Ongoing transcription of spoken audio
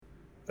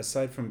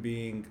aside from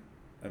being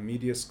a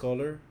media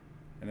scholar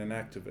and an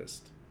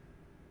activist,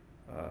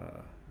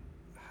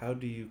 how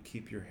do you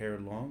keep your hair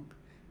long?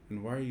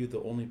 And why are you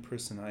the only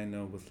person I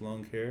know with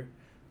long hair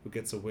who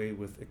gets away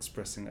with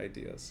expressing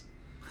ideas?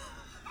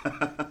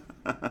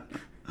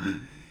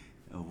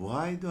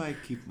 Why do I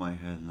keep my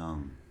hair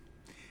long?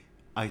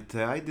 I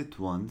tried it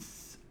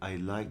once, I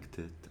liked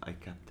it, I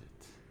kept it.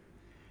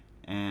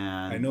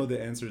 And I know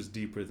the answer is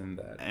deeper than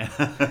that.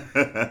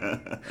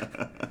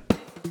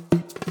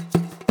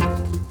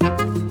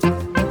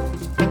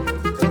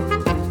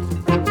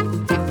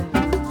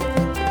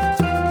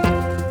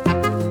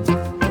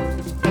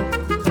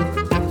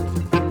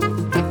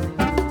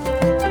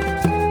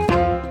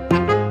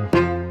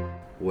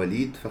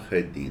 Walid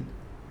Fakherddine.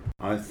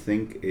 I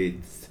think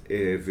it's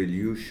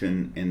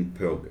evolution in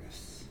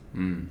progress.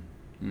 Mm.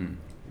 Mm.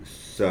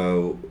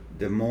 So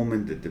the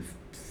moment that the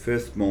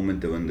first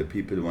moment when the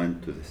people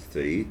went to the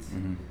streets,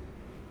 Mm-hmm.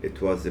 it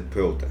was a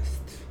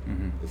protest,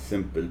 Mm-hmm. a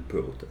simple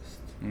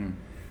protest. Mm.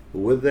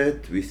 With it,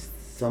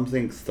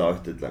 something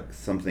started, like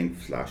something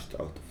flashed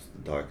out of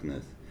the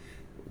darkness,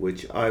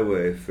 which I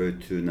will refer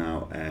to now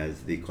as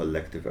the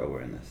collective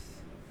awareness.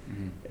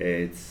 Mm-hmm.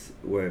 It's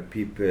where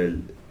people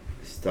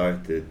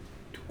started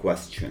to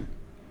question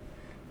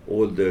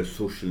all their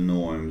social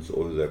norms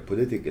or their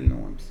political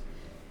norms.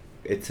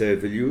 It's a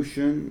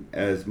revolution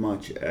as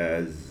much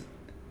as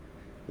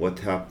what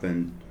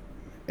happened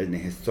in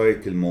a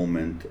historical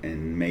moment in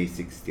May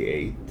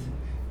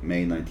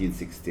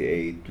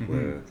 1968, Mm-hmm.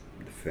 where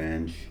the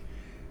French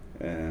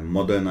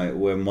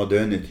where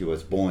modernity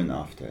was born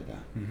after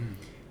that. Mm-hmm.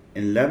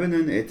 In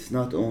Lebanon, it's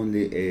not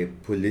only a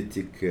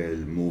political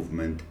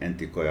movement,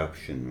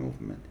 anti-corruption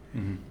movement.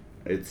 Mm-hmm.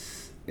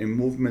 It's a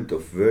movement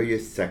of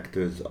various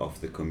sectors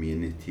of the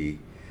community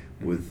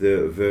with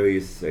the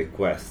various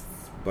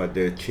requests, but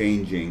they're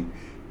changing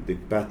the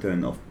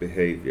pattern of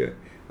behavior.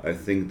 I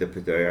think the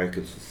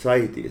patriarchal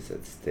society is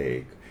at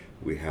stake.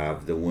 We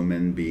have the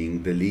women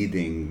being the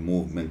leading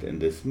movement in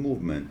this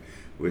movement.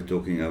 We're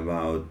talking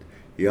about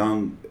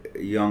young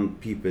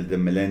people, the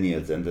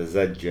millennials and the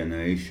Z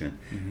generation,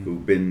 Mm-hmm.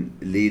 who've been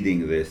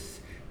leading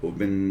this, who've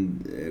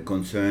been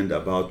concerned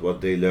about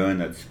what they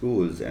learn at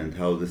schools and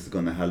how this is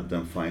going to help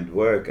them find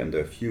work and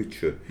their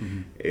future.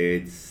 Mm-hmm.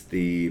 It's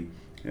the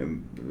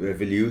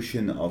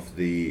revolution of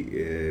the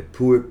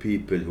poor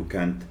people who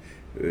can't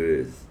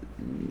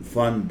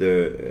fund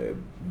their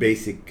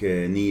basic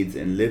needs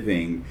in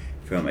living,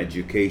 from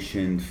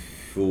education,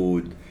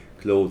 food,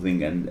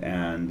 clothing,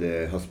 and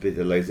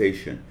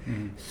hospitalization.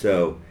 Mm-hmm.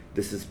 So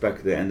this is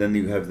back there, and then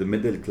you have the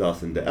middle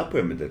class and the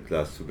upper middle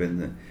class who've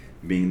been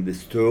being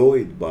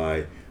destroyed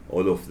by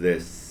all of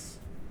this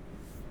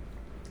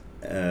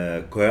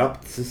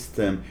corrupt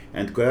system.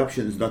 And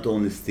corruption is not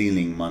only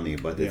stealing money,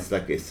 but it's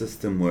like a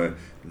system where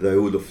the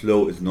rule of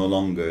law is no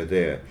longer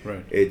there.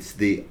 Right. It's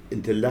the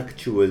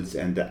intellectuals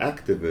and the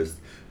activists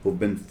who've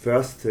been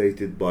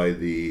frustrated by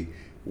the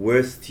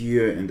worst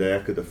year in the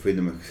record of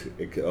freedom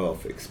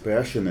of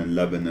expression in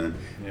Lebanon.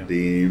 Yeah.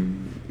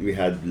 We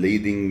had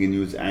leading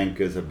news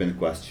anchors have been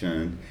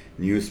questioned,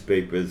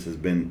 newspapers has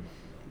been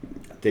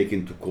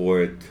taken to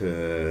court,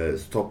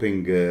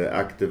 stopping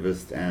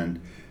activists and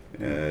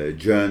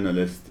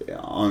journalists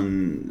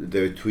on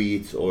their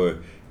tweets or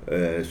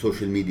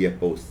social media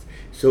posts.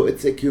 So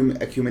it's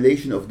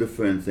accumulation of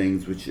different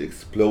things which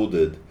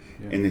exploded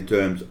in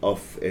terms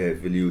of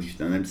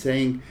evolution. And I'm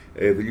saying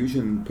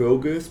evolution in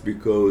progress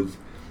because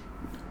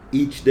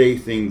each day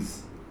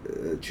things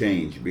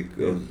change.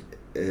 Because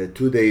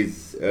 2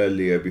 days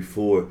earlier,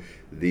 before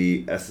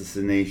the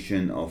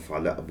assassination of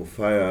Ala Abu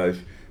Faraj,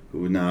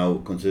 who now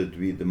considered to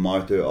be the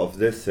martyr of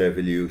this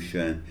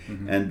revolution,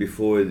 Mm-hmm. and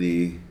before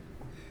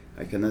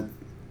I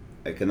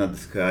cannot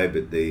describe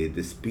it,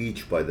 the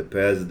speech by the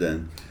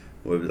president,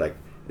 where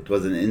it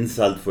was an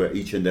insult for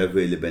each and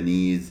every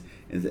Lebanese,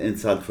 an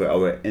insult for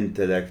our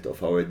intellect,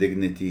 of our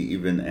dignity,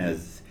 even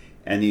as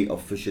any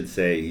official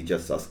say, he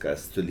just asked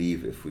us to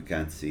leave if we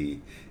can't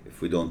see,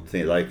 if we don't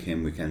like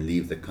him, we can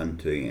leave the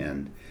country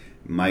and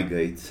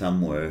migrate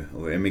somewhere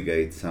or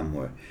immigrate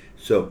somewhere.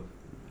 So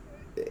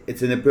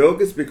it's in a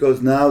progress because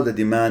now the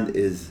demand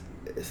is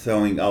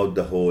throwing out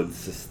the whole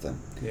system.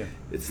 Yeah.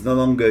 It's no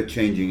longer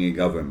changing a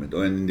government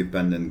or an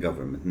independent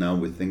government. Now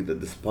we think that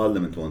this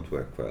parliament won't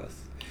work for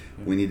us.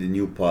 Yeah. We need a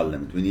new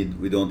parliament.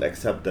 We don't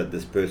accept that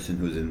this person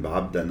who's in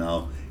Baabda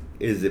now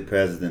is the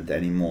president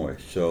anymore.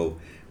 So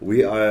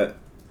we are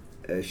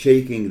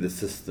shaking the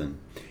system.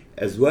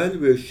 As well,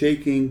 we're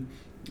shaking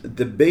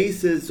the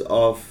basis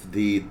of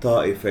the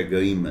Ta'if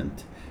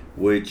agreement,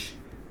 which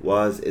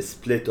was a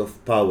split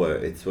of power.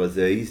 It was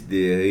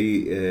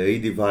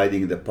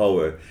redividing the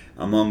power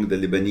among the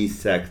Lebanese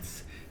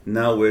sects.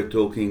 Now we're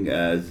talking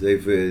as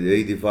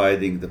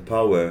redividing the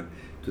power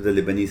to the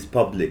Lebanese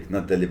public,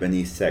 not the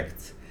Lebanese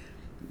sects.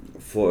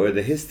 For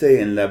the history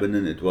in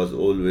Lebanon, it was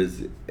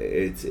always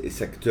it's a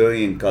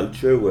sectarian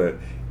culture where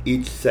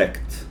each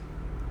sect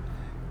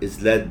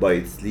is led by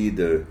its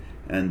leader,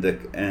 and the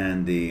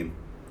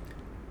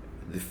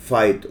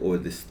fight or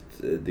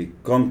the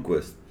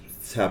conquest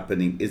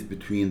happening is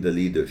between the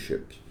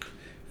leadership.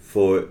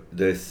 for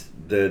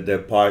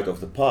their part of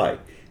the pie.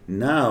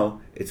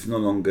 Now it's no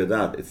longer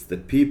that. It's the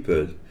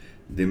people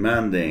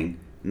demanding,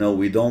 no,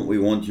 we don't. We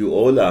want you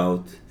all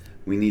out.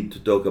 We need to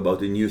talk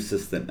about a new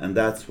system, and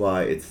that's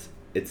why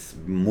it's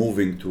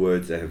moving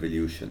towards a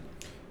revolution.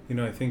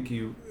 I think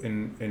you,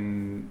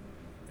 in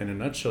a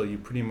nutshell, you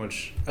pretty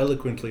much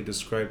eloquently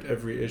described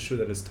every issue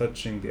that is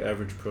touching the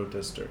average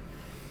protester.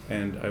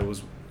 And I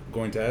was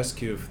going to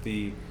ask you if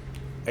the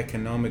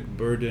economic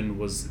burden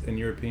was, in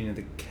your opinion,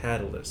 the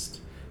catalyst.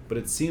 But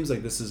it seems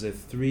like this is a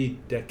 3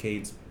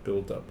 decades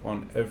build-up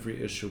on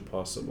every issue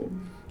possible,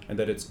 and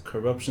that it's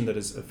corruption that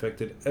has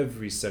affected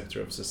every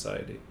sector of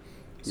society.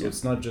 So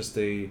it's not just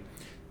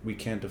we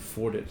can't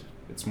afford it.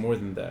 It's more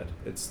than that.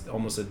 It's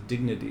almost a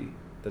dignity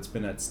that's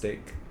been at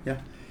stake. Yeah.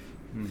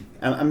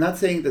 I'm not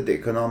saying that the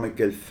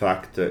economical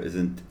factor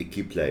isn't a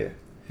key player,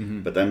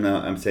 but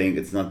I'm saying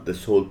it's not the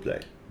sole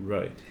player.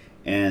 Right.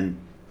 And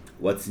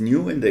what's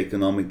new in the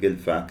economical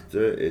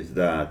factor is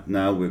that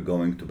now we're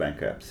going to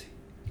bankruptcy.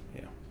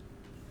 Yeah.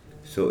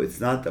 So it's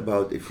not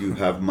about if you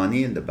have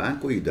money in the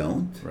bank or you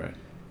don't, right,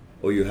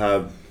 or you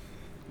have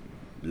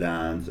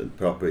lands and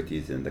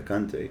properties in the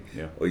country,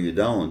 or you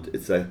don't.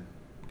 It's like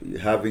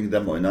having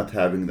them or not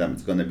having them,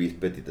 it's going to be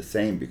pretty the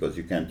same because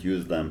you can't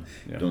use them,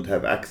 you don't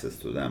have access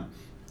to them.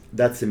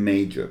 That's a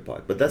major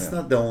part, but that's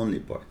not the only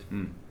part.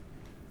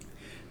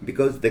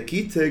 Because the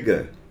key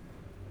trigger,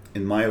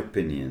 in my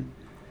opinion,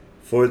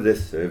 for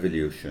this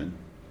revolution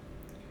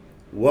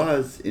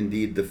was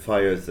indeed the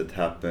fires that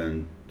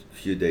happened a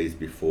few days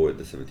before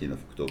the 17th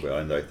of October,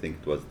 and I think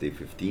it was the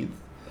 15th,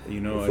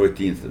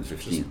 14th and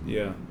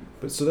 15th.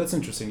 But so that's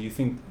interesting. You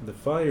think the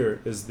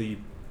fire is the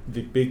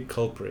big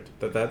culprit,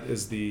 that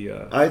is the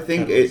I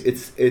think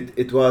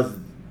it was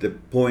the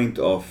point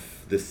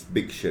of this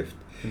big shift.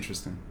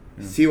 Interesting.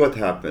 See what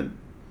happened.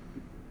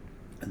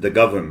 The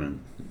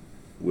government,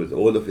 with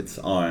all of its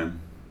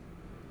arm,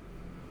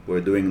 were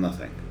doing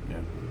nothing.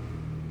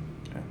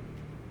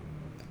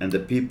 And the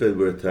people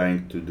were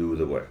trying to do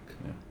the work.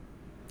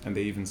 And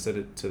they even said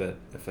it to that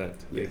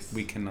effect. Yes.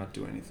 We cannot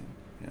do anything.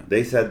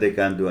 They said they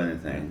can't do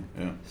anything.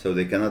 Yeah. So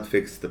they cannot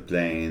fix the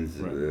planes,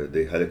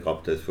 the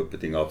helicopters for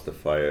putting off the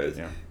fires,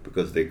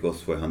 because they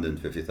cost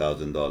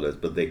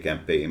 $450,000, but they can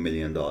pay $1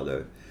 million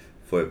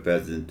for a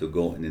president to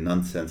go on a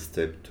nonsense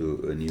trip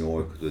to New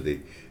York to the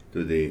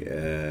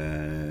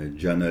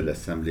General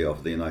Assembly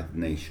of the United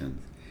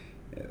Nations,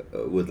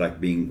 with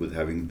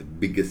having the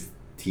biggest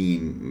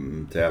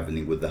team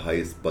traveling with the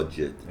highest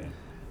budget.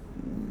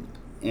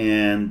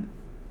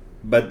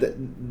 But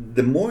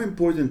the more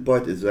important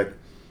part is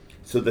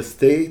so the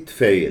state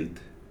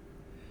failed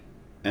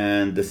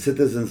and the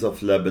citizens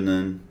of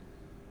Lebanon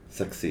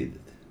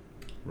succeeded.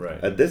 Right.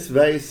 At this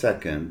very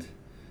second,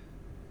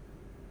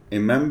 a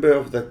member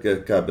of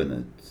the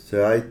cabinet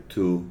tried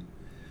to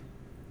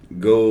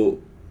go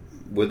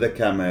with the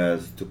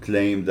cameras to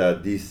claim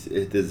that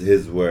it is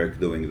his work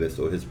doing this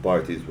or his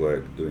party's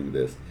work doing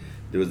this.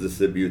 They was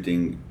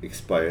distributing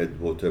expired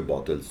water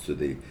bottles to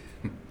the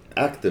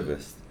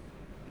activists.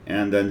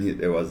 And then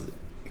there was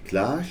a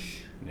clash.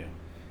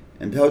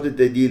 And how did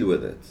they deal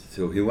with it?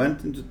 So he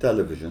went into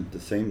television the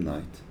same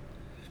night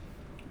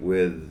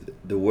with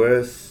the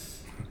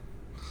worst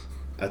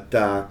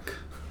attack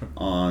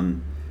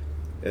on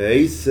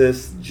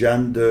racist,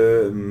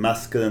 gender,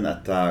 masculine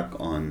attack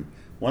on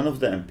one of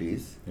the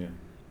MPs.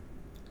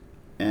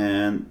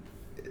 And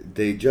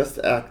they just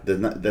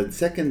the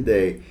second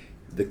day,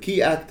 the key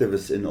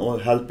activist in all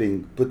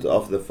helping put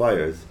off the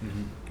fires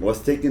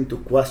was taken to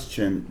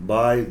question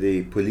by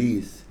the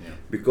police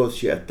because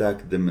she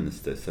attacked the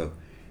minister. So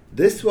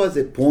this was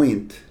a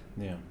point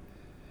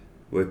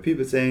where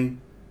people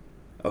saying,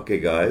 okay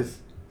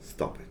guys,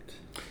 stop it.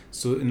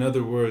 So in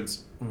other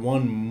words,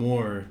 one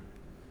more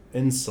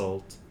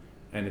insult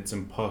and it's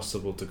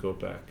impossible to go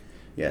back.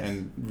 Yes.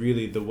 And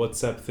really the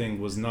WhatsApp thing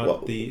was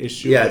not the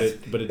issue,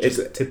 but it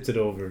just tipped it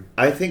over.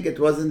 I think it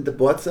wasn't the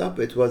WhatsApp,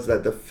 it was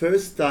that the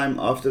first time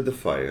after the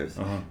fires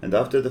and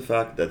after the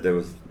fact that there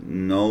was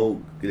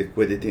no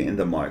liquidity in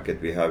the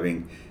market, we're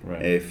having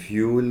a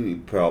fuel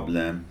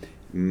problem,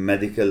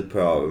 medical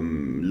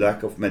problem,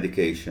 lack of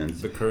medications,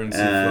 the currency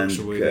and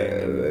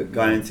fluctuating,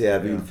 currency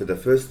having for the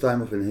first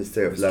time in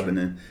history of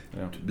Lebanon,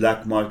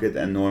 black market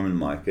and normal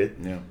market,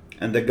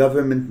 and the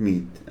government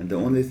meet, and the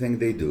only thing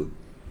they do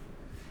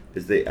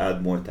is they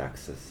add more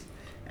taxes,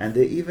 and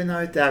they even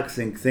are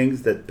taxing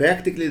things that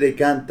practically they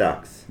can't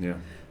tax,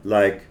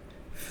 like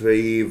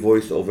free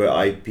voice over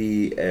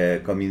IP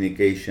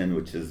communication,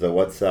 which is the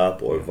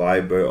WhatsApp or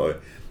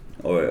Viber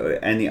or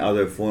any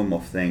other form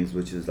of things,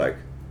 which is like,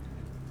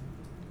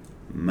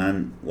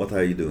 man, what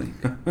are you doing?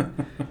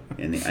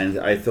 and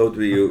I thought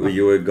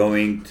you were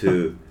going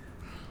to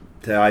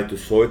try to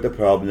sort the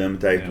problem,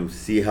 try to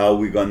see how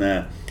we're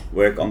gonna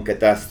work on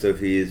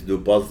catastrophes, do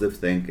positive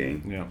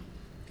thinking.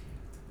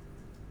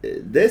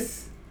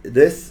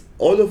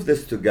 All of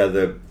this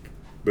together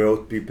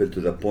brought people to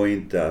the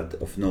point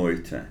of no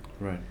return.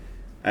 Right.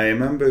 I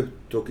remember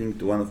talking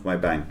to one of my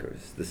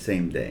bankers the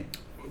same day.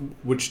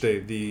 Which day?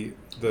 The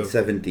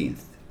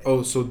 17th.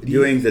 Oh, so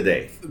during the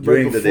day.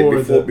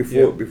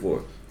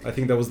 Before. I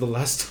think that was the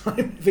last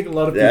time. I think a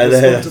lot of Yeah,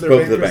 people spoke to to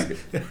their the bankers.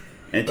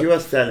 And she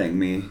was telling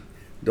me,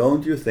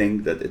 don't you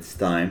think that it's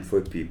time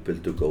for people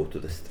to go to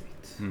the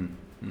streets?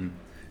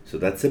 So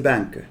that's a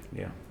banker.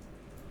 Yeah.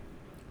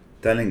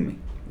 Telling me.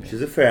 Yeah.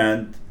 She's a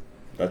friend,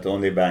 not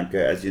only a banker,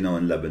 as you know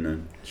in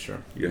Lebanon.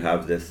 Sure. You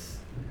have this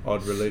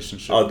odd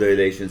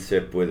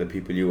relationship with the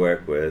people you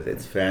work with.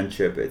 It's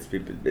friendship, it's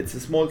people. It's a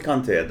small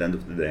country at the end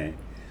of the day.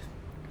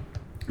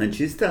 And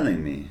she's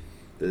telling me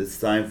that it's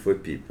time for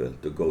people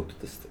to go to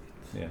the streets.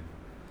 Yeah.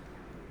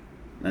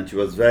 And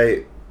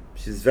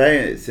she's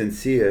very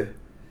sincere,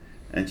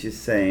 and she's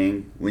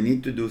saying, we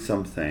need to do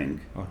something.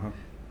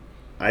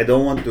 I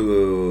don't want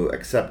to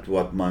accept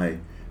what my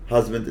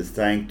husband is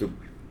trying to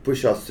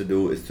push us to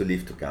do, is to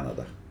leave to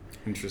Canada.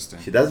 Interesting.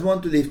 She doesn't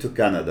want to leave to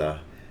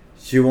Canada.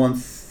 She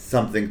wants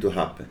something to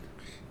happen.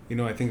 You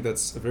know, I think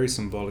that's a very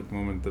symbolic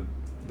moment.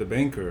 The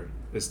banker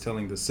is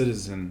telling the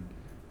citizen,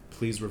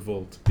 please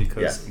revolt,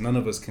 because none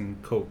of us can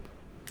cope.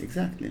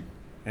 Exactly.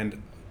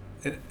 And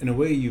in a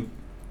way,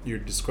 you're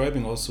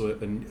describing also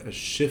a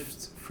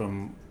shift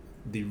from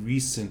the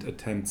recent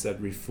attempts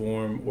at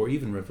reform or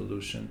even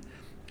revolution,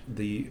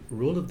 the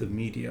role of the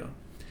media.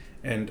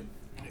 And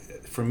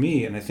for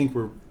me, and I think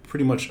we're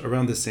pretty much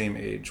around the same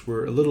age,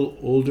 we're a little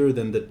older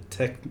than the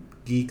tech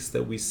geeks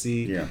that we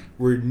see. Yeah.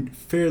 We're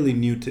fairly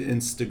new to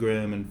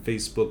Instagram and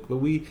Facebook, but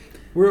we're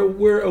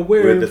aware.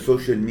 We're the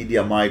social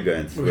media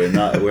migrants. We're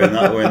not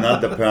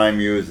the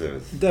prime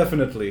users.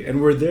 Definitely,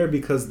 and we're there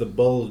because the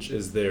bulge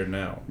is there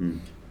now.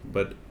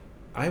 But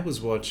I was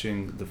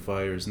watching the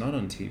fires not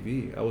on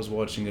TV. I was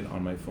watching it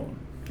on my phone,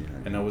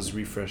 and I was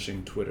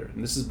refreshing Twitter.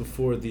 And this is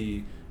before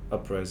the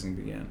uprising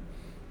began.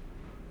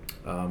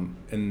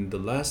 In the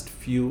last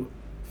few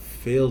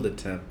failed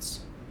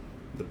attempts,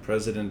 the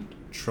president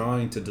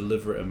trying to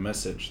deliver a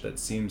message that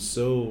seems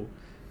so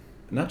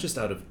not just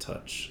out of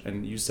touch,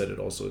 and you said it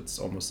also, it's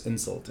almost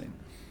insulting,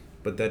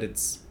 but that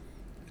it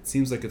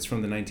seems like it's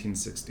from the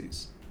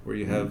 1960s, where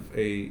you have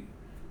a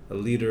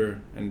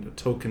leader and a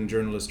token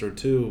journalist or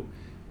two,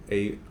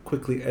 a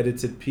quickly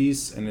edited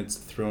piece, and it's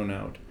thrown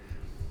out.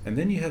 And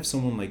then you have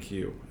someone like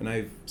you, and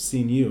I've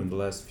seen you in the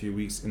last few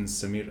weeks in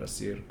Samir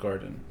Asir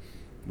Garden,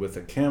 with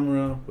a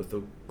camera, with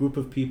a group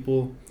of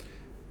people,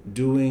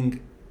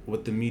 doing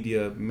what the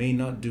media may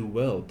not do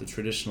well, the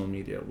traditional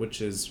media,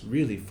 which is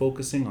really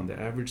focusing on the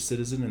average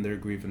citizen and their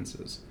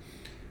grievances.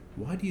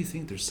 Why do you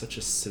think there's such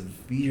a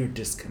severe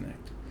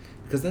disconnect?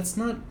 Because that's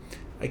not,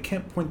 I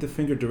can't point the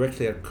finger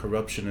directly at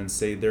corruption and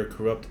say they're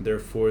corrupt and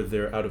therefore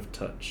they're out of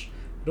touch.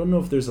 I don't know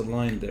if there's a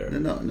line there.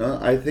 No.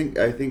 I think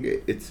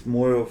it's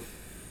more of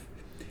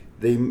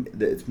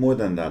it's more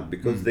than that,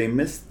 because they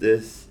missed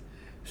this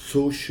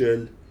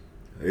social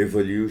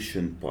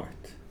revolution part.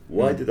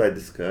 Why did I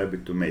describe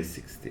it to May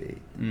 68?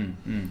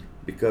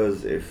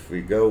 Because if we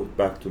go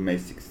back to May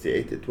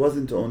 68, it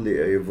wasn't only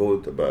a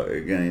revolt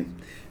against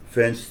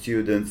French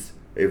students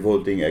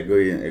revolting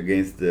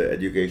against the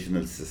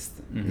educational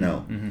system.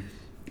 No.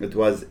 It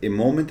was a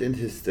moment in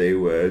history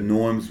where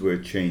norms were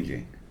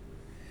changing.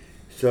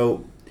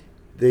 So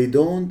they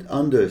don't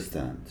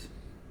understand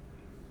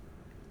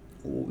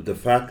the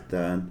fact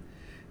that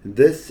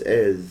this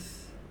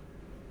is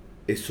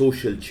a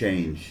social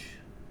change.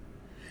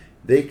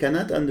 They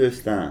cannot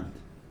understand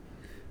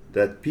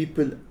that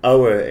people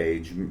our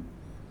age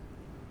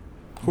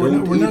we're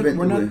not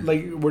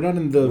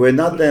in the... We're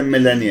not the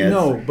millennials.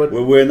 No, but...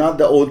 We're not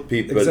the old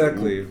people.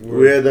 Exactly.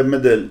 We're the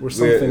middle. We're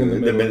something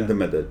in the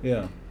middle.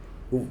 Yeah.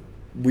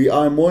 We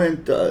are more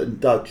in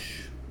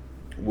touch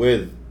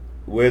with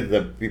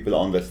the people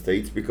on the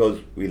streets because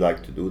we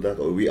like to do that,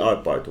 or we are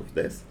part of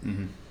this.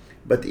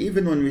 But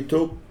even when we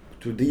talk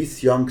to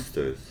these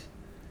youngsters,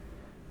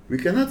 we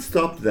cannot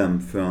stop them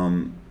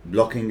from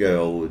blocking a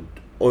road,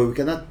 or we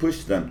cannot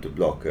push them to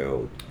block a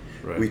road.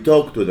 Right. We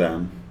talk to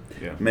them.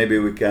 Yeah. Maybe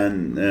we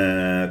can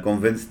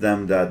convince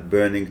them that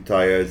burning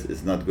tires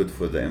is not good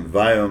for the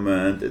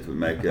environment. It will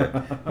make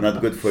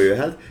not good for your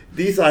health.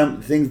 These are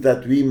things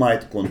that we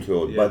might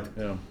control. But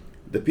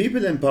the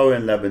people in power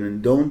in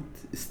Lebanon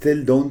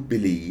still don't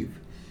believe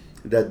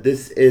that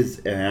this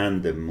is a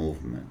random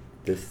movement.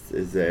 This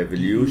is a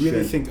revolution. You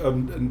really think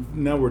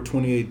now we're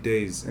 28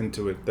 days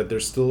into it that they're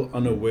still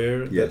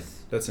unaware?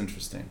 Yes. That's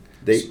interesting.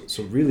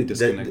 So really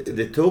disconnected.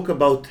 They talk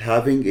about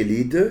having a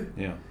leader.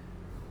 Yeah.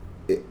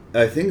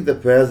 I think the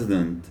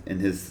president, in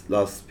his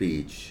last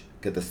speech,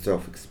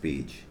 catastrophic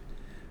speech,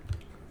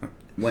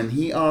 when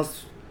he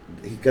asked,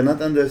 he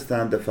cannot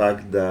understand the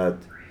fact that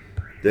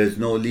there's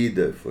no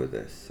leader for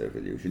this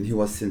revolution. He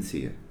was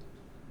sincere.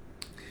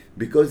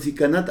 Because he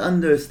cannot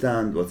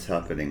understand what's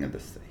happening in the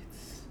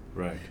States.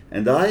 Right.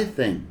 And I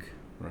think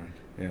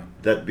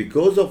that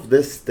because of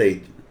this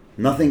statement,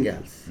 nothing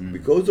else,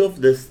 because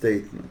of this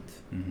statement,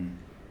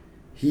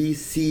 he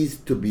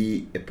ceased to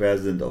be a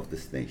president of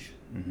this nation.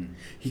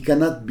 He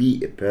cannot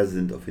be a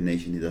president of a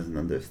nation he doesn't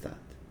understand.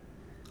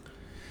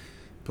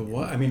 But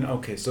what? I mean,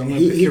 okay, so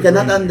he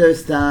cannot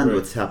understand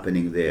what's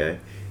happening there.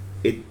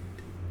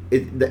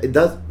 It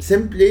does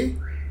simply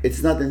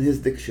it's not in his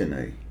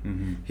dictionary.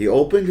 Mm-hmm. He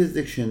opened his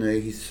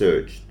dictionary, he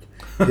searched.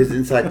 His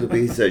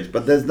encyclopedia, he searched.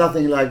 But there's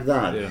nothing like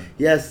that. Yeah.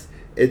 Yes,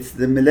 it's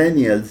the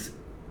millennials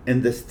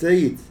in the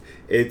streets.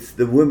 It's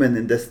the women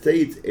in the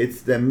streets.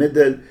 It's the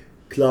middle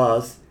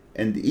class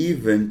and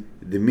even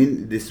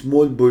the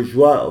small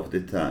bourgeois of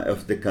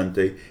the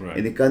country. Right.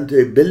 In the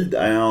country built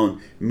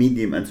around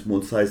medium and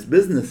small sized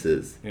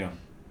businesses. Yeah.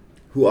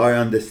 Who are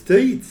on the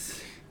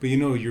streets. But you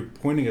know, you're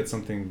pointing at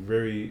something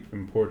very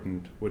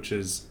important, which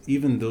is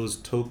even those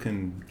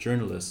token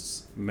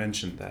journalists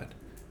mentioned that.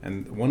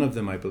 And one of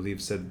them, I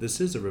believe, said, this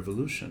is a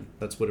revolution.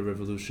 That's what a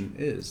revolution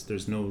is.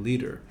 There's no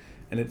leader.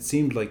 And it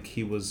seemed like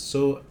he was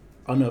so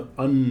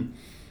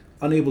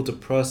unable to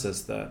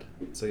process that.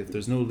 So if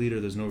there's no leader,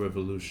 there's no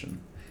revolution.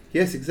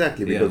 Yes,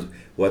 exactly. Because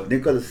what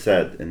Nicholas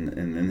said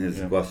in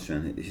his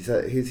question, he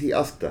said he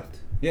asked that.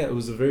 Yeah, it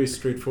was a very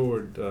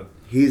straightforward...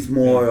 he's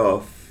more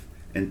of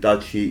in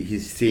touch.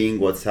 He's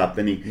seeing what's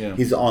happening. Yeah.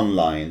 He's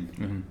online.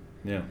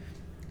 Mm-hmm. Yeah.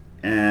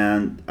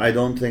 And I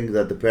don't think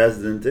that the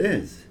president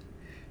is.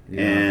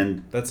 Yeah.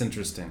 And that's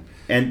interesting.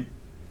 And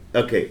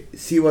okay,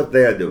 see what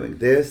they are doing.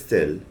 They're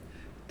still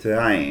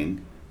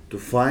trying to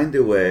find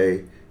a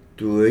way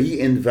to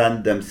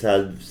reinvent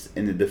themselves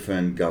in a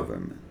different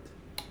government.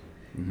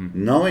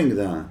 Mm-hmm. Knowing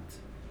that,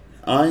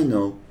 I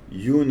know,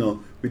 you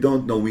know, we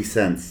don't know, we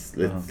sense.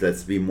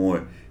 Let's be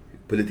more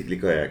politically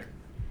correct.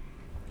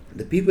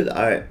 The people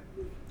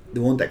they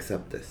won't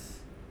accept this.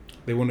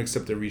 They won't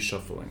accept the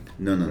reshuffling.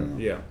 No.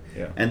 Yeah.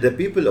 And the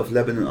people of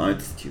Lebanon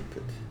aren't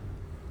stupid.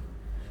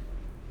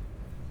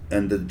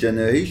 And the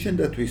generation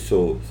that we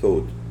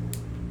thought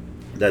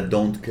that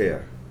don't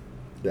care,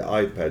 the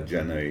iPad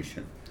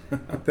generation,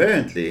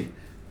 apparently,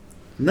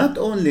 not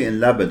only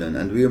in Lebanon,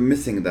 and we are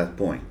missing that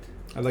point.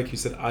 I like you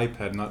said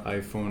iPad, not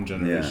iPhone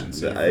generation.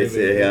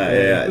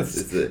 Yeah,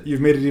 So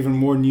you've made it even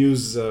more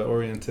news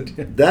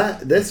oriented.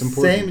 This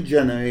same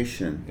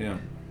generation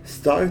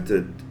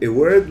started a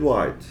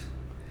worldwide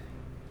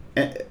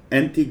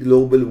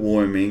anti-global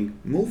warming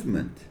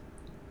movement.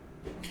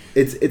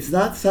 It's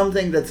not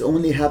something that's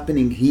only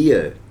happening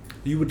here.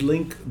 You would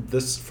link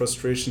this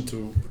frustration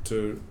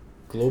to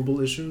global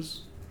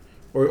issues,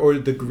 or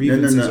the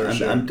grievances?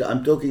 No.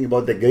 I'm talking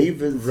about the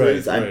grievances.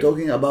 Right, I'm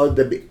talking about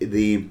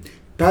the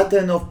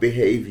pattern of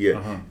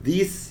behavior.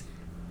 These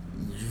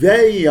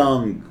very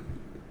young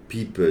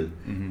people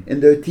in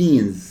their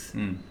teens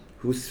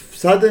who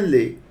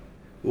suddenly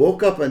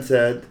woke up and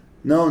said,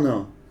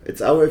 "No,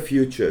 it's our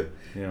future."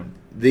 Yeah.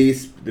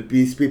 These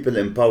people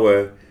in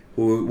power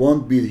who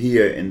won't be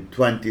here in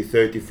 20,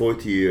 30,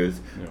 40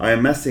 years are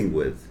messing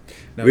with.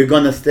 Now, we're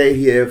going to stay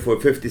here for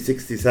 50,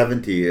 60,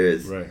 70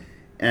 years. Right.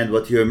 And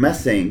what you're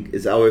messing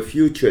is our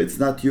future. It's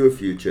not your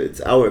future.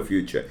 It's our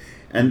future.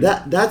 And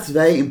that's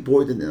very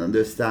important in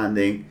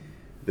understanding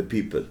the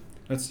people.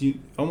 That's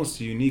almost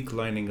a unique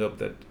lining up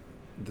that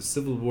the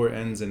Civil War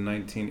ends in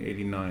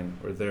 1989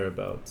 or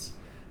thereabouts.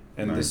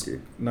 And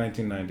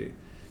 1990.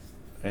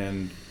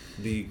 And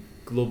the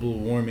global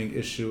warming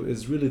issue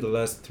is really the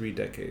last 3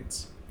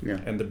 decades. Yeah.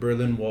 And the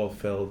Berlin Wall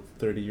fell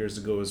 30 years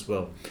ago as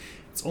well.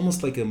 It's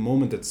almost like a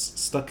moment that's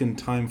stuck in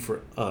time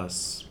for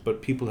us,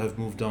 but people have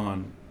moved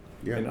on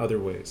in other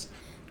ways.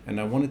 And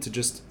I wanted to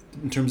just,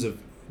 in terms of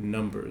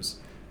numbers,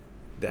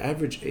 the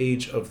average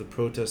age of the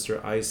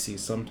protester I see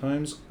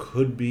sometimes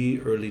could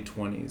be early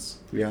 20s.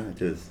 Yeah,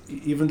 it is.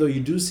 Even though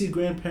you do see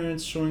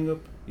grandparents showing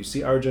up, you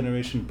see our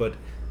generation, but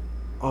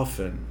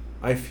often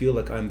I feel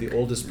like I'm the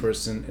oldest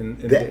person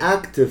in the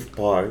active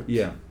part.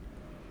 Yeah.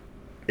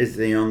 Is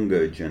the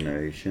younger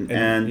generation,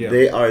 and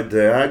they are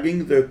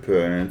dragging their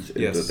parents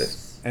into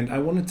this. And I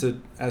wanted to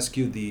ask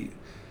you the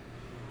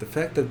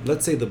fact that,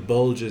 let's say the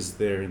bulge is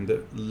there in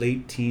the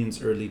late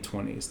teens, early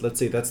 20s. Let's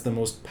say that's the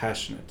most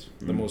passionate,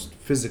 the most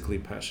physically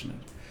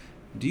passionate.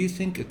 Do you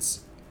think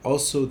it's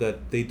also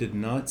that they did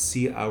not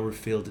see our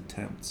failed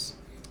attempts?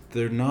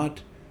 They're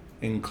not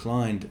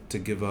inclined to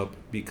give up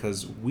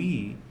because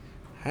we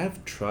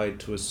have tried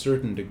to a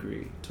certain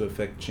degree to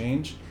affect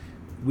change.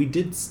 We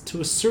did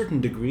to a certain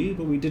degree,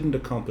 but we didn't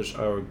accomplish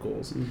our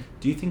goals.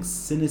 Do you think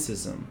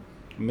cynicism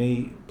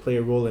may play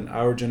a role in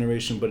our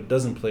generation, but it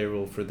doesn't play a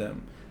role for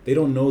them? They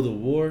don't know the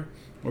war,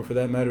 or for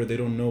that matter, they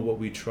don't know what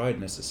we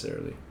tried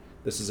necessarily.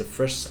 This is a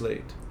fresh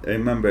slate. I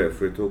remember, if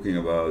we're talking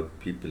about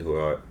people who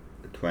are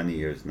 20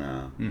 years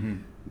now,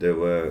 there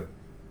were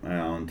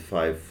around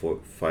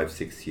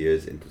 5-6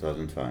 years in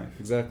 2005.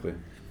 Exactly.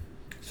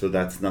 So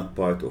that's not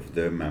part of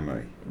their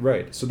memory.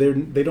 Right. So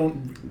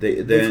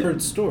they've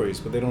heard stories,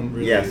 but they don't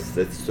really. Yes,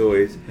 that's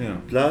stories. Yeah.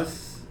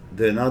 Plus,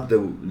 they're not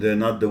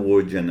the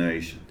war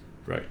generation.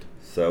 Right.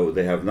 So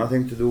they have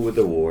nothing to do with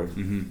the war.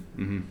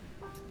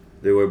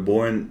 They were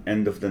born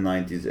end of the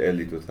 90s,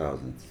 early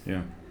 2000s.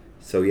 Yeah.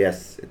 So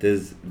yes, it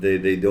is.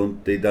 They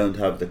don't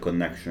have the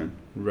connection.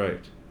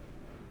 Right.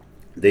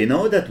 They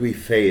know that we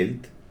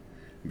failed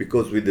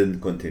because we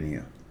didn't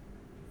continue.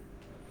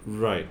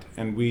 Right,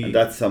 and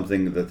that's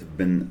something that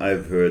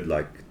I've heard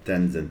like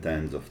tens and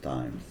tens of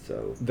times.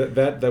 So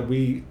that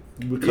we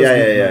because we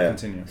did not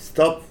continue.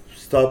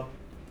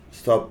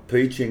 Stop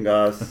preaching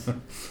us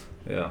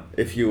Yeah.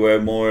 If you were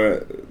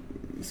more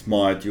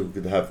smart, you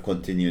could have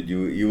continued.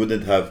 You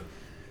wouldn't have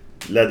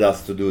led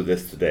us to do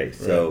this today.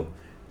 So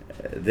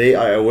they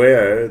are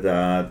aware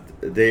that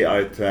they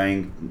are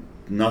trying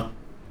not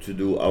to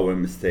do our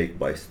mistake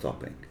by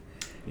stopping.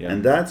 Yeah.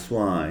 And that's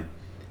why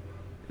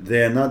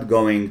they are not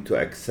going to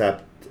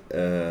accept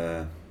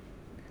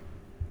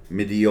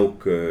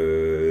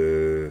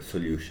mediocre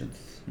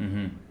solutions.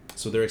 Mm-hmm.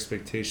 So their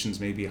expectations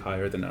may be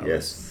higher than ours.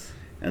 Yes.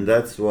 And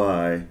that's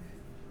why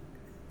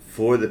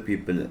for the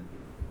people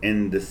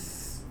in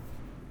this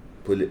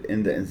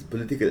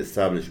political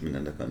establishment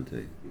in the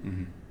country,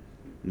 Mm-hmm.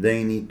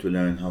 they need to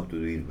learn how to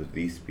deal with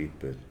these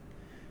people,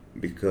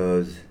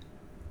 because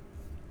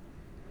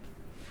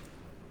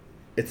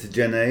it's a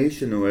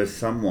generation where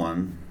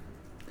someone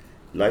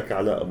like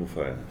Ala Abu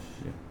Farash,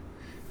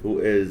 who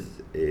is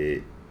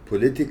a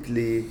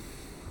politically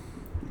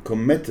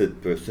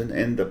committed person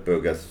in the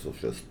Progressive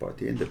Socialist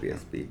Party, in the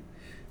PSP,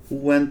 who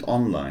went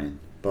online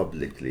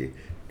publicly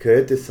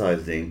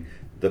criticizing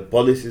the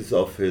policies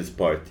of his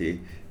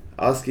party,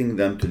 asking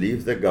them to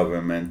leave the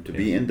government, to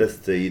be in the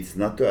streets,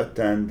 not to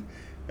attend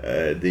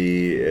the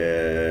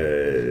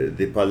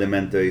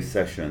parliamentary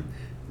session.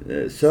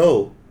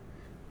 So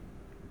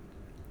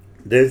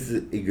there's a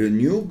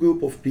new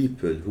group of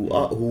people who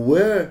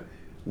were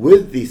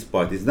with these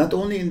parties, not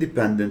only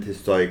independent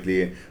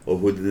historically or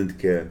who didn't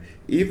care,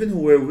 even who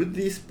were with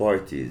these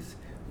parties,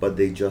 but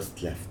they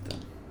just left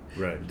them.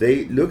 Right.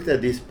 They looked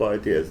at this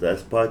party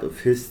as part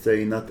of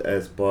history, not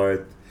as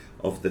part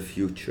of the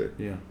future.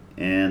 Yeah.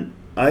 And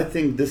I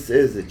think this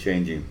is a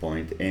changing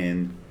point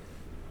in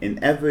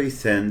every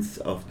sense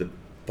of the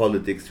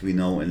politics we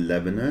know in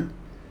Lebanon.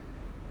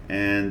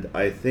 And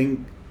I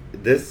think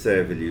this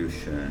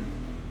revolution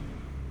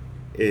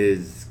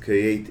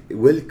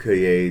will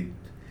create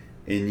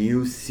a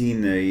new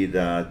scenery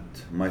that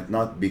might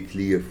not be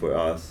clear for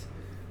us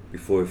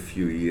before a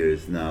few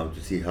years now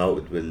to see how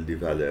it will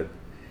develop.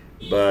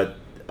 But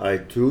I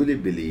truly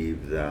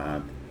believe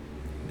that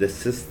the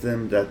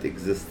system that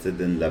existed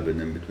in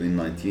Lebanon between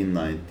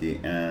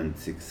 1990 and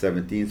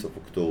 17th of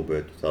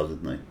October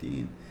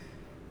 2019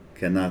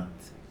 cannot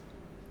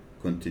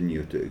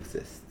continue to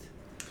exist.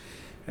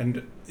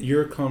 And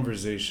your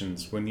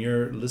conversations, when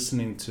you're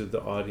listening to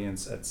the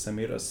audience at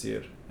Samir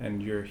Asir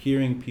and you're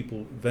hearing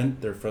people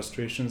vent their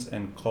frustrations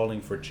and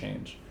calling for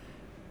change,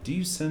 do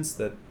you sense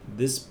that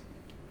this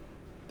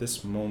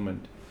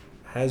moment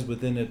has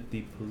within it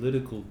the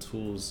political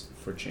tools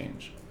for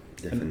change?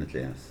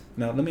 Definitely, yes.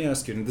 Now, let me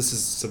ask you, and this is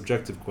a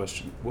subjective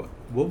question,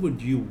 what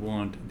would you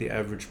want the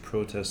average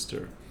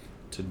protester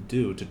to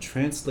do to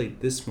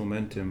translate this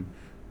momentum,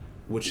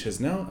 which has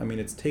now,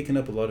 it's taken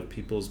up a lot of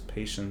people's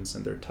patience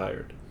and they're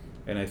tired.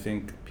 And I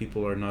think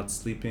people are not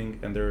sleeping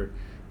and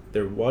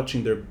they're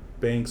watching their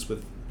banks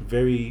with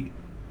very,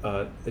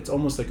 it's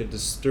almost like a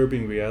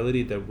disturbing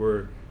reality that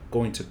we're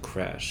going to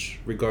crash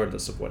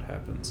regardless of what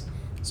happens.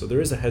 So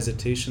there is a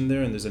hesitation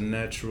there, and there's a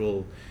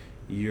natural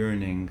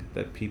yearning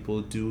that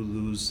people do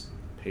lose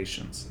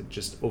patience. It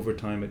just, over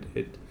time,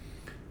 it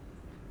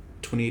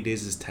 28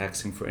 days is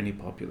taxing for any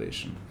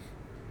population.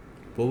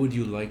 What would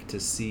you like to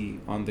see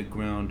on the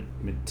ground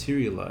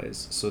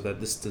materialize so that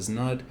this does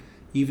not,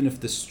 even if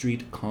the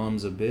street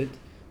calms a bit,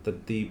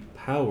 that the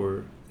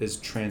power is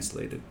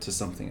translated to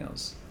something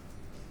else?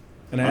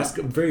 And I ask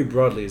very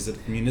broadly, is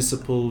it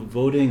municipal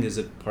voting? Is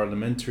it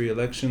parliamentary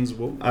elections?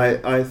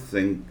 I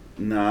think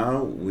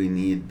now we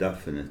need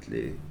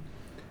definitely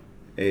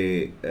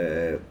a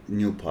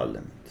new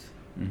parliament.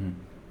 Mm-hmm.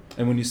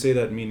 And when you say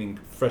that, meaning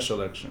fresh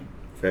election?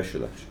 Fresh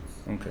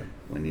elections. Okay.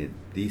 We need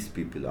these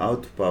people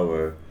out of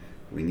power.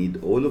 We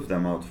need all of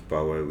them out of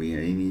power. We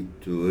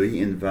need to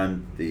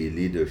reinvent the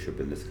leadership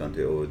in this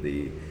country, or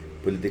the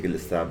political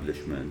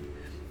establishment,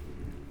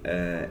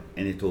 in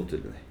a total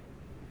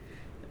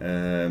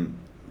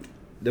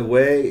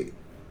way.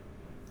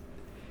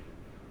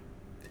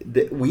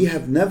 We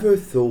have never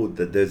thought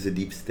that there's a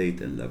deep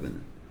state in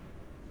Lebanon.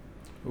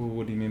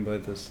 What do you mean by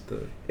this?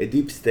 A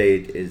deep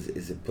state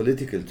is a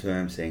political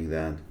term saying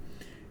that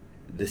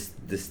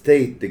the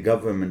state, the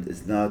government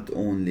is not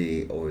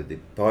only, or the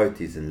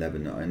parties in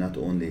Lebanon are not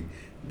only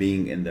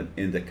being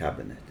in the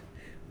cabinet,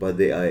 but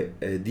they are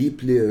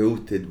deeply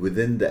rooted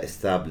within the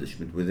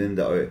establishment, within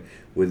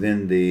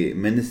the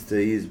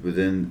ministries,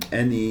 within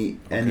any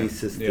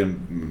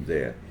system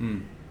there.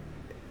 Mm.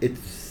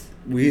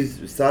 We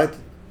started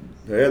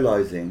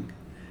realizing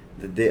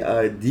that they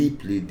are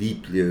deeply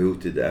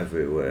rooted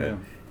everywhere,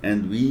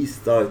 and we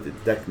started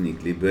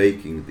technically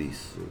breaking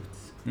these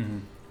roots. Mm-hmm.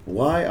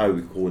 Why are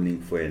we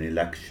calling for an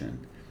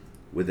election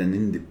with an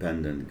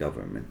independent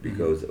government?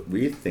 Because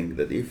we think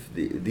that if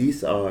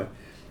these are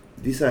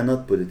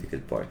not political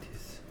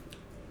parties.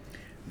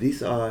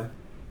 These are...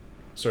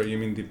 Sorry, you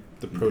mean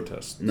the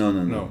protests? No.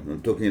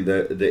 I'm talking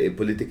the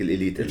political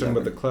elite. You're talking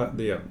about the class.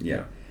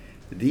 Yeah.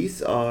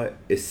 These are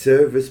a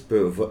service.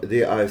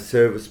 They are a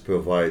service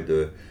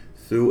provider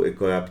through a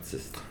corrupt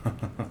system.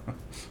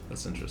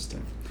 That's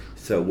interesting.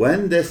 So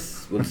when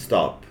this will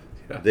stop,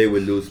 they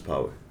will lose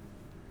power.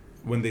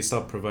 when they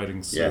stop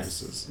providing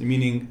services,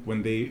 meaning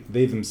when they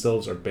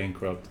themselves are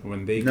bankrupt,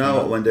 when they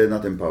when they're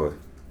not in power,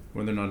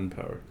 when they're not in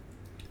power.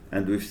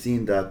 And we've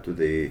seen that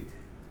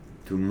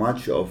to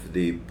much of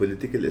the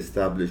political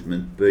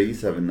establishment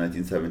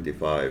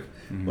pre-1975,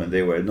 when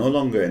they were no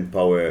longer in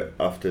power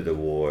after the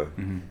war,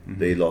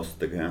 they lost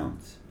the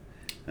grounds.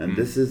 And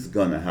this is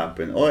gonna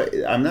happen. Or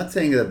I'm not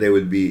saying that they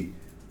will be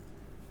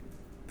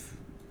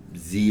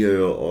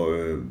zero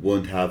or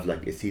won't have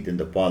like a seat in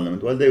the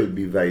parliament. Well, they would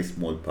be very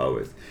small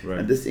powers. Right.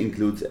 And this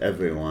includes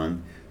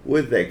everyone,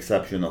 with the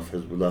exception of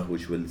Hezbollah,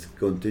 which will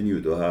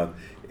continue to have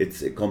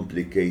its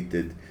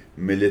complicated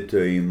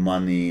military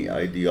money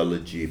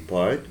ideology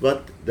part.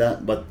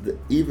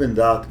 Even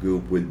that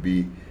group will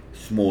be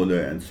smaller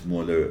and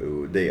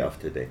smaller day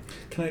after day.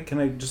 Can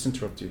I just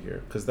interrupt you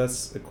here? Because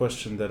that's a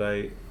question that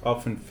I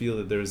often feel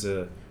that there's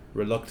a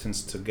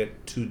reluctance to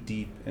get too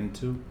deep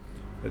into.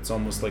 It's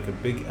almost like a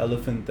big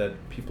elephant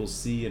that people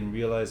see and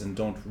realize and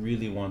don't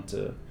really want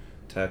to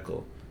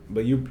tackle.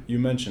 But you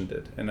mentioned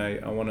it, and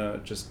I want to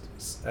just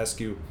ask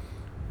you,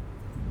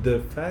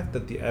 the fact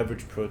that the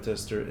average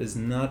protester is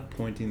not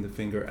pointing the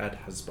finger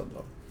at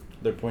Hezbollah,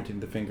 they're pointing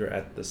the finger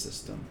at the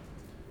system.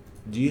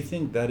 Do you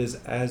think that is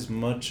as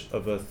much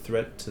of a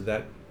threat to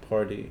that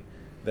party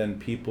than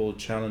people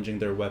challenging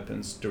their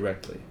weapons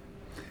directly?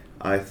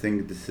 I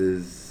think this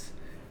is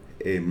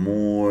a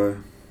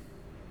more...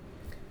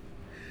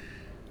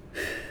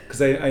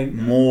 Because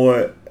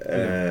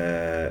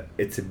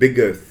it's a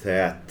bigger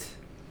threat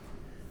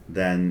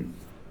than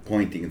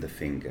pointing the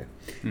finger.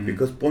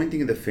 Because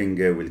pointing the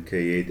finger will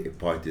create a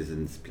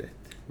partisan split.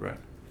 Right.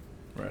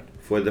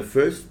 For the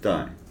first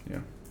time,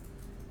 yeah,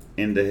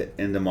 in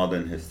the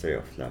modern history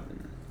of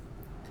Lebanon,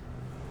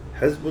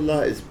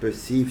 Hezbollah is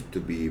perceived to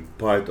be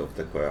part of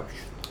the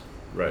corruption.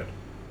 Right.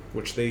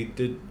 Which they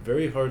did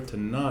very hard to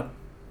not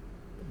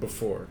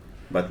before.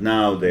 But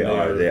now they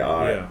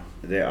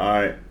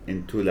are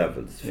in two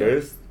levels.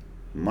 First,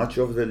 much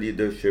of the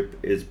leadership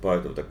is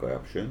part of the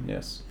corruption.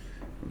 Yes.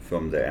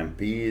 From the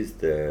MPs,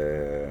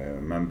 the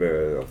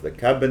member of the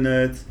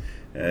cabinet,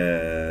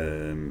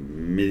 the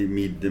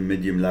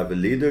medium level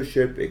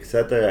leadership,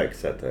 etc.,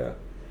 etc.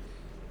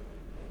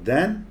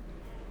 Then,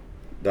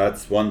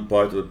 that's one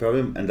part of the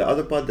problem, and the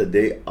other part that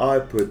they are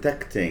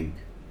protecting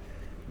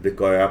the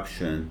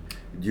corruption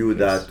due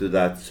to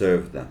that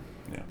serve them.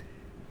 Yeah.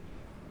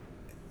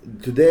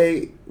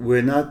 Today,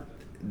 we're not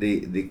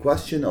the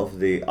question of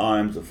the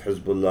arms of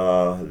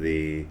Hezbollah,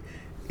 the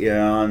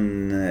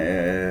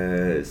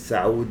Iran,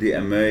 Saudi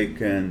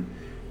American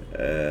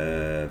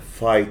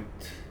fight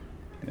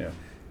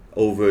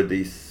over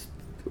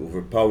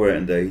power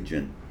in the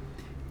region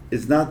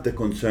is not the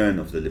concern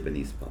of the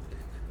Lebanese public.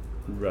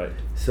 Right.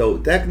 So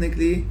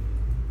technically,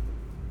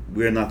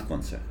 we're not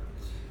concerned.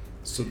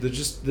 So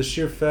the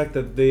sheer fact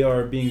that they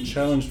are being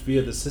challenged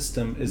via the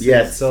system is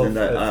itself...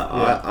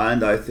 Yes,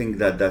 and I think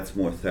that's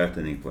more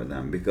threatening for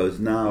them, because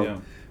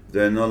now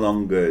they're no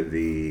longer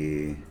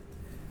the...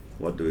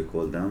 What do we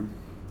call them?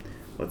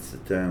 What's the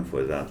term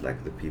for that?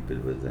 Like the people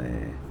with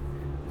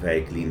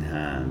very clean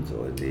hands,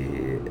 or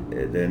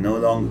they're no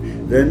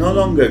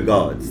longer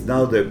gods.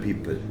 Now they're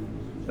people.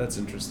 That's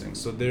interesting.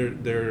 So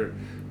they're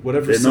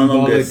whatever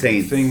symbolic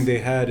thing they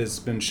had has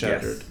been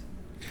shattered. Yes.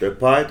 They're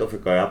part of a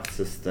corrupt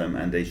system,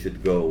 and they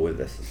should go with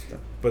the system.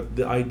 But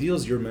the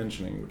ideals you're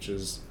mentioning, which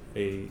is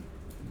a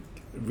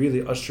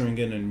really ushering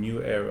in a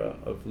new era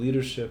of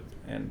leadership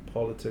and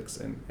politics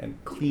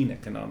and clean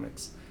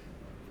economics,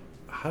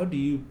 how do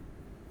you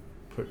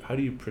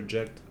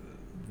project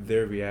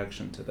their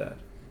reaction to that?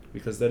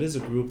 Because that is a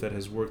group that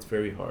has worked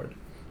very hard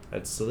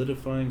at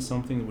solidifying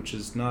something which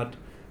is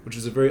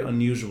a very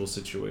unusual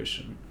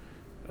situation.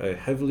 A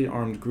heavily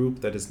armed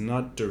group that is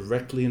not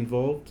directly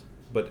involved,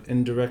 but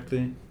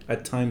indirectly,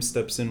 at times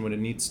steps in when it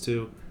needs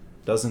to,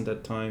 doesn't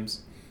at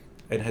times,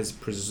 and has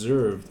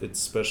preserved its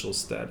special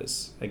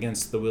status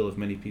against the will of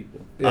many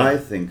people. Yeah. I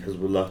think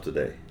Hezbollah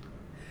today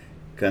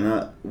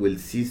will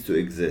cease to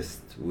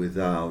exist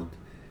without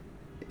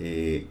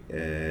a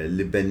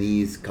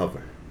Lebanese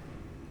cover,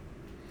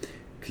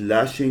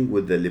 clashing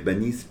with the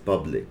Lebanese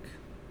public,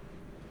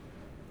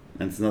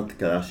 and it's not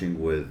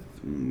clashing with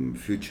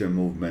Future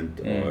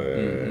Movement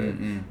or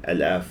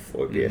LF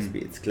or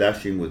PSP. It's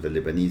clashing with the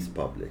Lebanese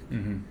public.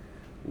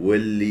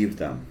 Will leave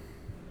them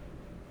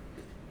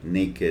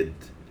naked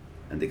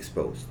and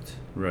exposed.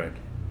 Right.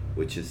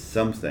 Which is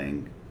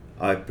something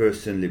I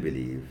personally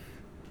believe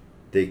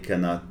they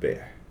cannot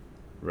bear.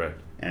 Right.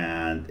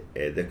 And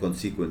the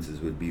consequences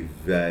would be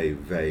very,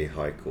 very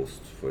high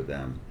cost for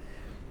them.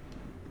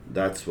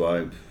 That's why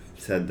I've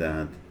said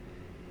that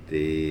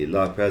the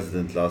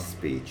President's last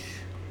speech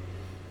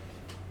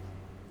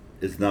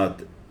is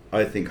not,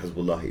 I think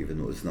Hezbollah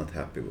even was not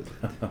happy with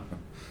it.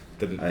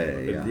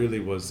 It really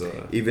was...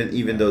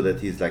 even though that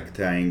he's like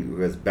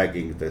was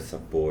begging their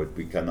support,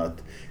 we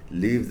cannot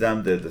leave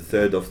them, they're the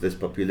third of this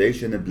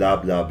population, blah,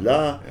 blah,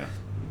 blah. Yeah.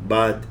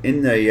 But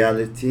in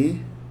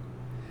reality,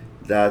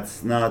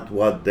 that's not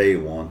what they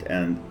want.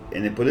 And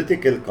in a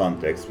political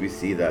context, we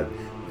see that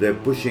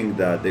they're pushing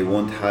that they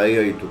want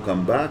Hariri to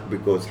come back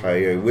because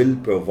Hariri will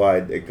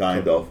provide a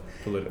kind of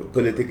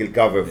political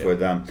cover for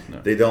them.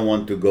 No. They don't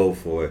want to go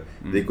for.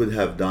 They could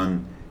have done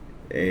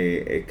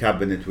a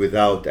cabinet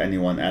without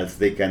anyone else.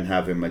 They can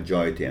have a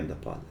majority in the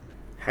parliament.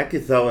 Haki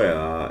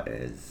Thawra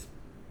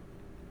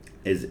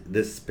is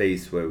this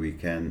space where we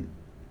can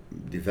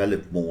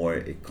develop more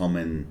a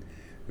common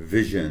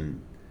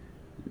vision,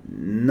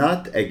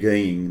 not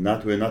agreeing,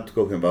 we're not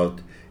talking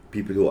about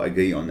people who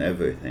agree on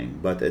everything,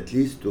 but at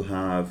least to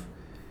have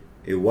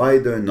a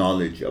wider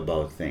knowledge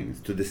about things,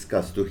 to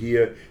discuss, to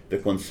hear the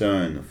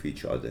concern of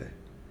each other.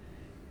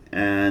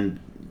 And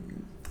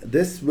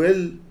this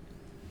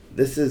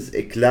is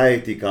a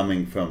clarity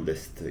coming from the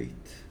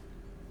street.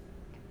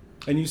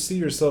 And you see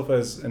yourself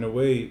as, in a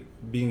way,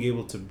 being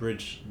able to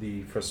bridge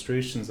the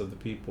frustrations of the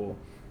people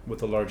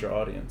with a larger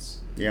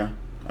audience. Yeah,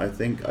 I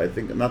think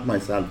not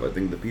myself. I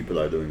think the people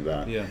are doing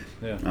that. Yeah.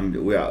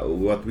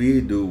 What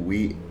we do,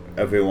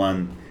 everyone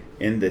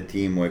in the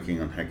team working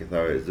on Haki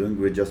Thawra is doing.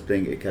 We're just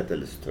playing a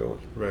catalyst role.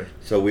 Right.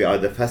 So we are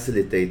the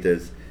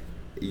facilitators.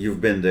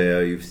 You've been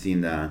there. You've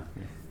seen that.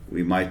 Yeah.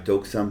 We might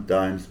talk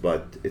sometimes,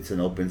 but it's an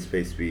open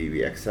space.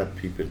 We accept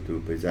people to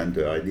present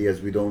their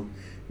ideas. We don't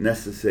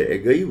necessarily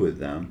agree with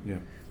them. Yeah.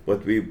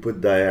 But we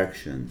put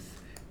directions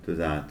to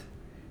that.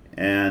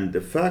 And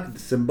the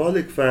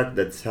symbolic fact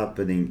that's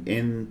happening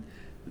in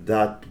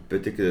that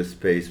particular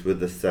space with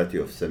the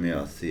statue of Samir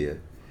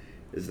Asir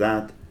is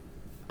that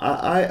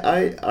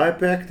I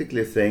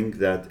practically think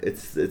that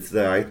it's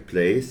the right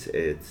place.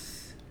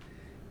 It's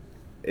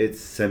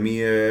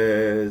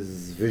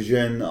Samir's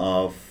vision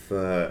of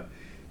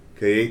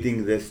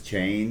creating this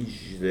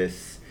change,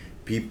 this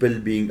people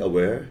being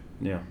aware.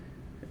 Yeah.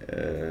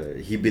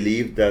 He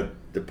believed that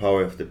the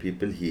power of the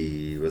people.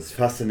 He was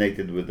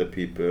fascinated with the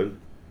people.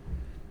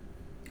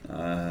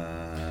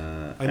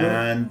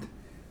 And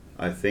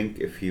I think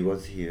if he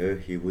was here,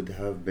 he would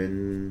have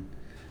been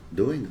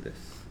doing this.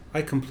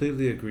 I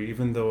completely agree,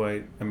 even though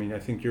I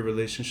think your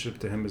relationship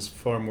to him is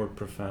far more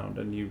profound,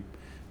 and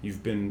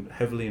you've been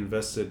heavily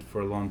invested for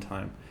a long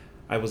time.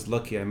 I was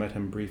lucky I met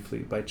him briefly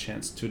by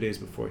chance 2 days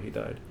before he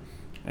died.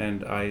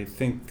 And I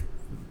think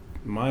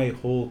my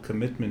whole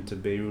commitment to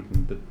Beirut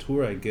and the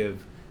tour I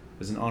give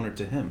is an honor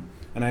to him.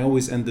 And I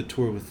always end the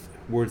tour with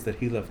words that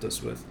he left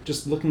us with.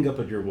 Just looking up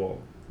at your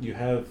wall, you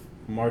have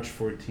March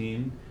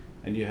 14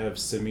 and you have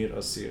Samir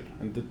Asir,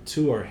 and the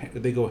two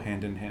they go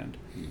hand in hand.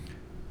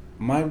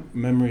 My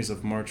memories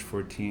of March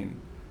 14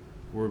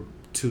 were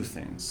two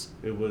things.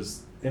 It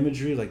was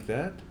imagery like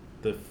that,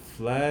 the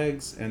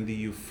flags and the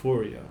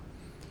euphoria.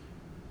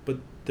 But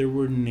there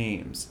were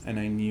names, and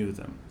I knew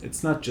them.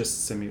 It's not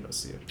just Samir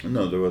Asir.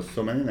 No, there were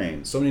so many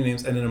names.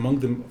 And then among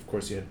them, of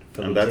course, you had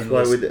fellow and that's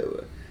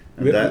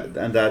journalists.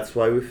 And that's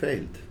why we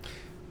failed.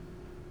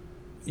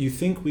 You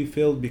think we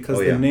failed because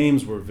the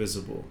names were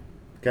visible?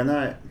 Can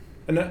I?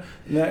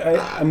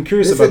 I'm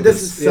curious about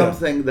this. This is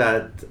something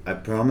that I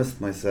promised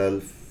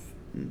myself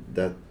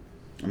that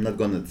I'm not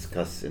going to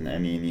discuss in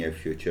any near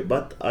future,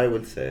 but I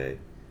will say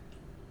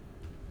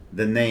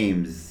the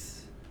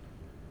names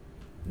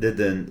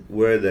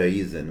were the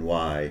reason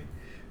why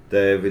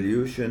the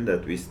revolution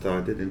that we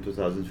started in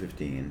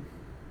 2015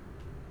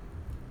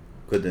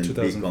 couldn't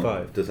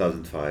 2005.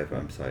 2005,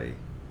 I'm sorry,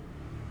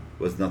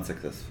 was not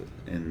successful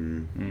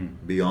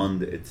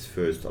beyond its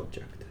first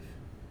objective.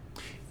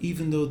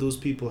 Even though those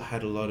people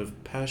had a lot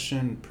of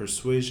passion,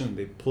 persuasion,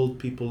 they pulled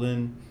people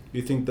in,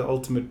 you think the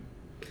ultimate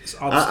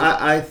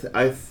obstacle?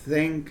 I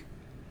think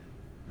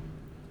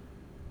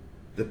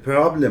the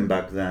problem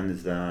back then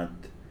is that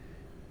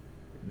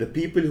the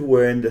people who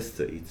were in the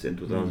streets in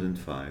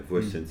 2005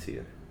 were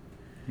sincere.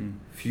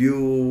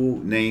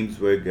 Few names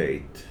were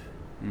great,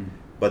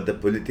 but the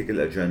political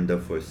agenda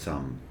for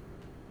some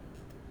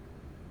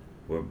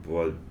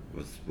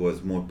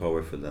was more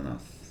powerful than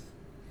us.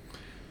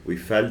 We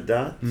felt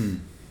that.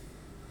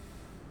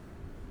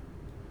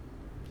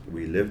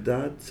 We lived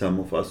that. Some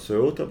of us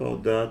wrote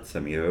about that.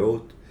 Samir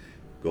wrote,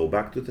 go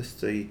back to the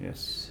street.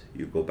 Yes.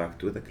 You go back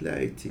to the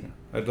clarity.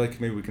 I'd like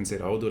maybe we can say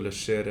عودوا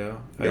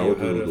للشارع يعود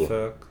أيها الوضوح.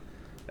 الرفاق.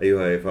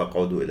 أيها الرفاق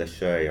عودوا إلى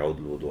الشارع يعود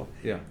الوضوح.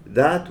 Yeah.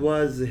 That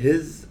was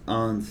his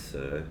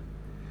answer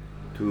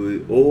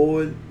to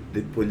all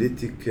the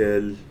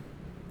political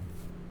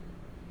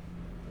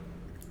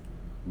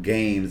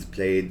games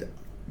played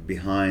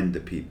behind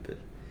the people.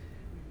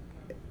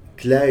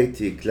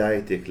 Clarity,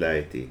 clarity,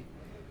 clarity.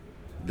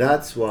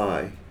 That's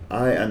why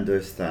I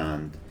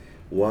understand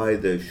why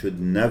there should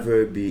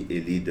never be a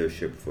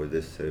leadership for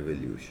this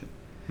revolution.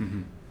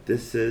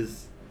 This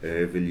is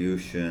a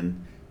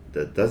revolution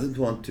that doesn't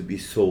want to be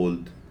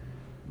sold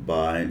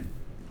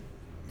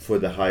for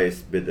the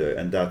highest bidder,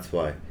 and that's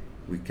why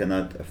we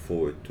cannot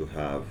afford to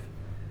have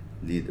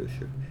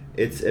leadership.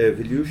 It's a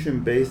revolution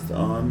based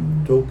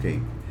on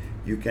talking.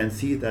 You can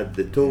see that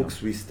the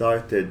talks we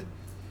started,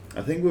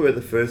 I think we were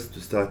the first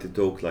to start a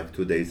talk like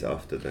 2 days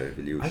after the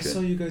revolution. I saw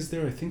you guys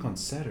there, I think on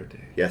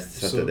Saturday. Yes,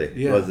 Saturday. So,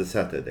 yeah. It was a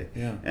Saturday.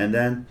 Yeah. And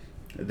then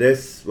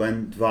this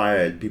went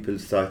viral. People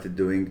started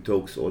doing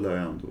talks all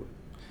around the world.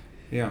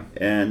 Yeah.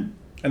 And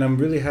And I'm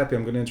really happy,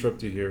 I'm going to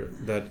interrupt you here,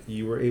 that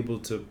you were able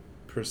to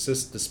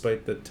persist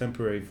despite the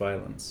temporary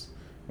violence.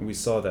 And we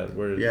saw that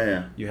where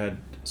you had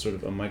sort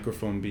of a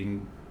microphone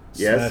being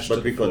smashed to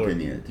the floor.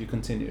 Continued. You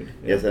continued.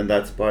 Yeah. Yes, and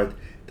that's part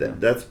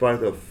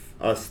of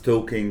us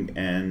talking,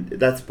 and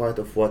that's part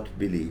of what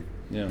we believe.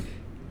 Yeah.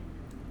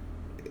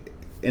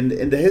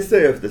 In the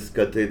history of this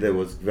country, there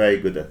was very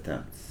good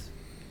attempts.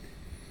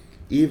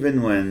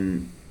 Even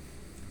when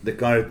the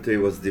country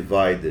was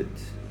divided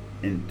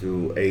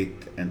into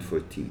 8 and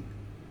 14,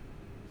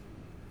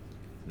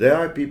 there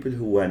are people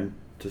who went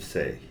to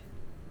say,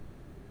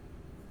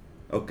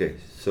 okay,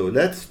 so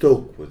let's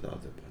talk with the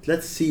other part.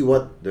 Let's see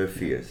what their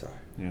fears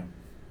are. Yeah.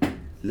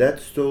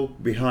 Let's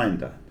talk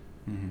behind that.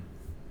 Mm-hmm.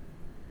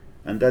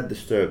 And that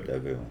disturbed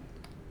everyone.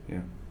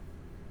 Yeah.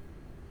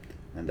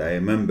 And I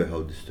remember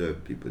how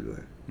disturbed people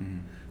were. Mm-hmm.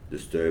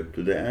 Disturbed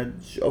to the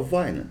edge of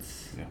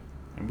violence. Yeah.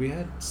 And we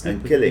had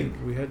killing.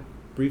 We had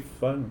brief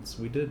violence.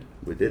 We did.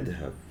 We did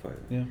have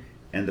violence. Yeah.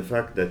 And the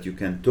fact that you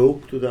can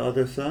talk to the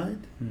other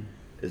side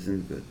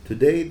isn't good.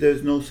 Today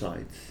there's no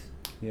sides.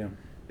 Yeah.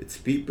 It's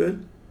people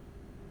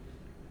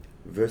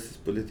versus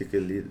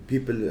political leaders,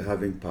 people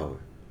having power.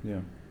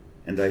 Yeah.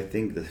 And I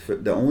think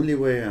that the only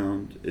way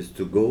around is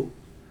to go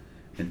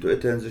into a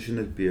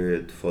transitional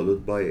period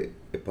followed by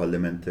a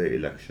parliamentary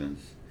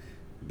elections.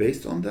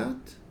 Based on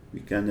that,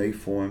 we can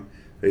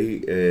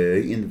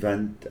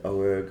reinvent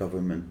our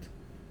government.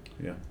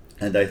 Yeah.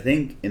 And I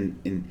think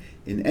in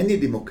any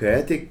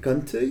democratic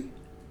country,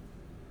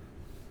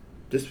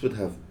 this would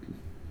have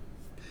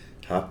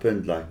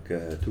happened like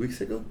 2 weeks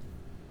ago.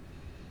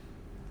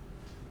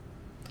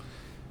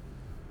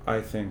 I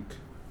think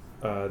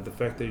the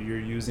fact that you're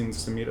using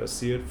Samir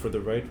Asir for the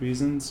right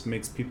reasons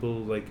makes people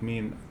like me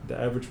and the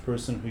average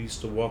person who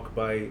used to walk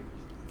by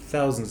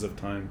thousands of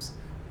times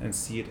and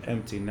see it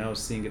empty, now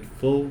seeing it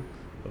full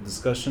of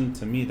discussion,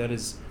 to me that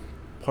is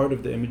part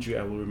of the imagery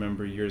I will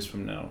remember years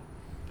from now.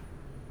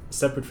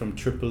 Separate from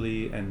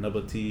Tripoli and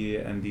Nabati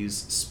and these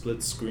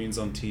split screens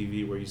on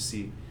TV where you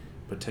see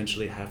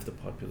potentially half the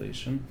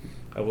population,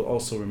 I will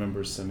also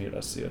remember Samir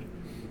Asir.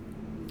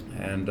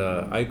 And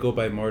I go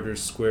by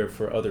Martyrs Square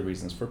for other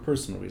reasons, for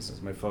personal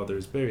reasons. My father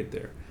is buried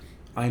there.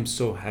 I'm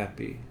so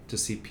happy to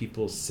see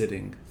people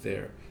sitting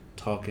there,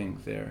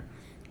 talking there,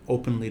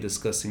 openly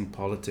discussing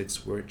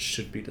politics where it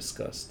should be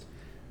discussed.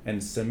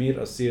 And Samir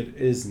Asir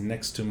is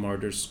next to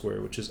Martyrs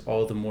Square, which is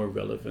all the more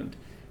relevant.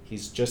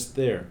 He's just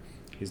there.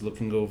 He's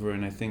looking over,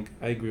 and I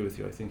agree with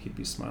you. I think he'd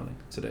be smiling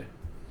today.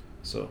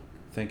 So,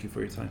 thank you for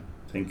your time.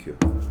 Thank you.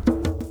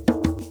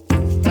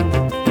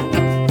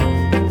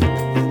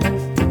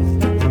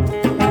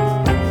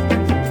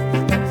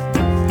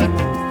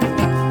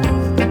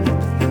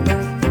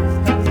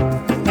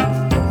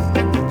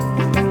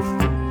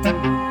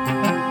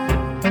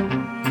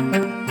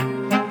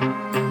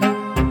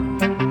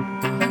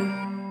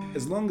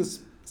 As long as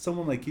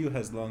someone like you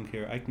has long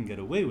hair, I can get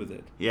away with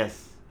it.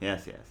 Yes.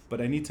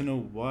 But I need to know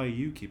why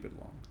you keep it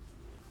long.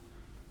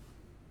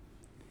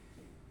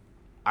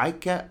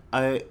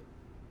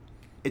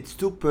 It's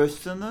too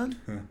personal,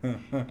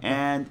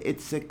 and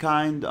it's a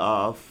kind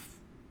of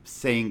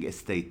saying a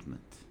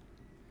statement.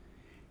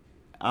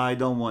 I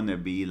don't want to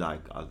be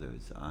like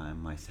others.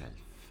 I'm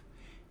myself.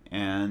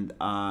 And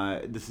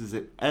this is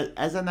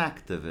as an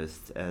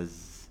activist,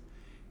 as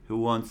who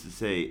wants to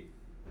say,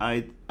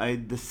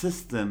 the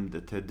system,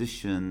 the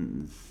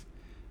traditions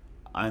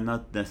are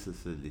not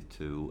necessarily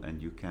true,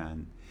 and you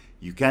can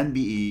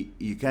be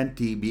a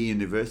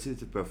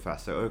university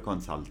professor or a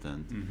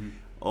consultant,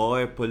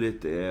 or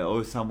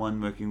someone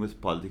working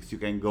with politics. You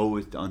can go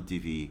on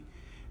TV,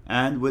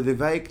 and with a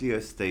very clear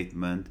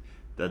statement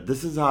that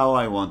this is how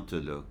I want to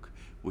look,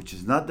 which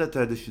is not the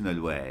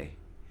traditional way,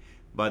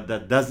 but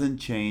that doesn't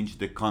change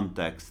the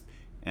context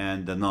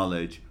and the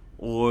knowledge,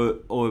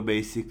 or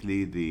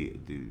basically the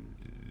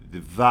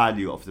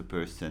value of the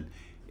person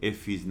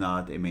if he's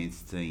not a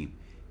mainstream.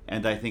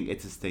 And I think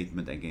it's a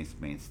statement against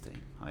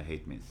mainstream. I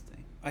hate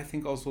mainstream. I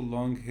think also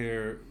long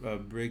hair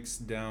breaks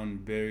down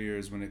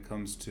barriers when it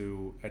comes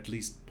to at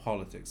least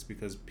politics,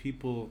 because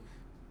people,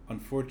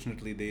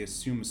 unfortunately, they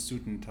assume a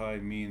suit and tie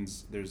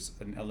means there's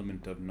an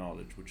element of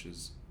knowledge, which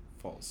is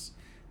false.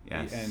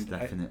 Yes, and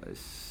definitely.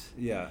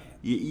 Yeah.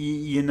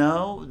 You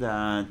know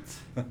that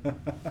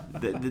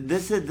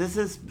this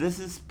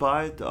is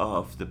part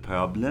of the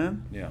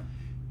problem. Yeah.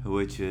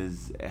 Which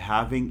is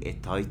having a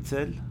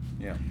title.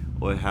 Yeah.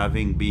 Or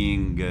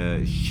being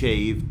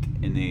shaved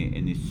in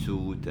a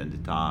suit and a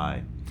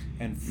tie,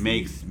 and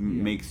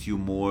makes you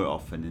more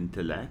of an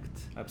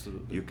intellect.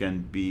 Absolutely. You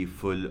can be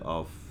full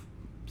of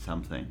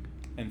something.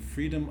 And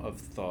freedom of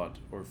thought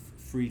or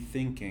free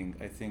thinking,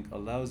 I think,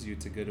 allows you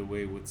to get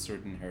away with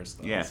certain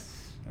hairstyles.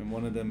 Yes. And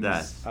one of them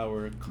is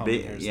our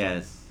common hairstyle.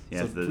 Yes.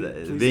 So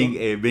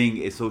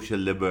being a social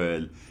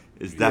liberal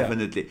is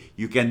definitely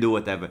you can do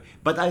whatever.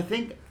 But I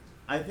think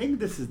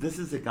this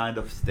is a kind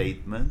of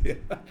statement,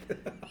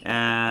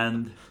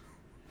 and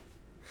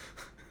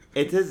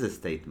it is a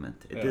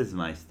statement. It is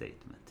my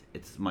statement.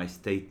 It's my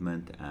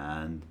statement,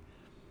 and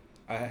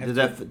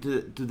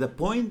to the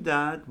point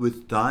that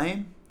with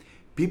time,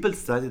 people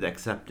started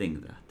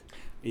accepting that.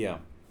 Yeah,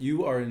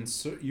 you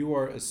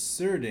are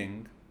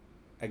asserting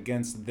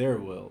against their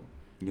will.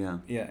 Yeah.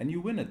 Yeah, and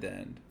you win at the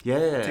end. Yeah.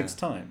 It takes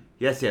time.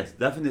 Yes,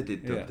 definitely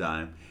it took Yeah.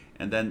 time.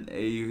 And then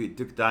it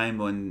took time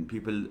when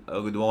people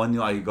would warn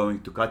you, are you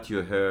going to cut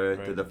your hair,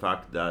 to Right. the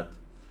fact that,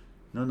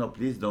 no,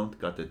 please don't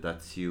cut it,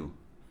 that's you.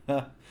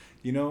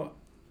 You know,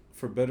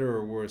 for better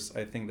or worse,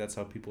 I think that's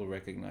how people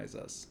recognize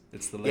us.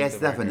 It's the length Yes,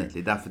 of our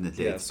hair.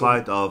 definitely. Yeah, It's so-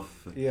 part of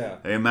Yeah,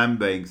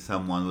 remembering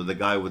someone with the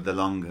guy with the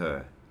long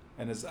hair.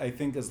 and I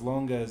think as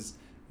long as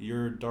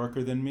you're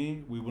darker than me,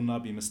 we will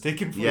not be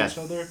mistaken for Yes,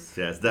 each other.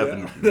 yes,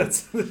 definitely. Yeah, that's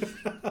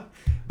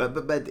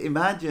But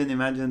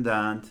imagine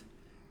that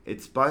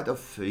it's part of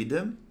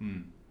freedom.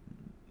 Mm.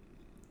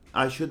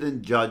 I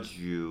shouldn't judge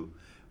you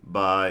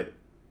by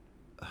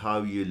how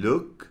you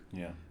look,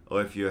 Yeah.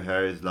 or if your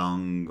hair is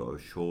long or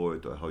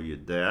short, or how you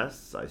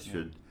dress. I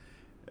should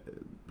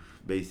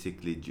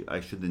basically I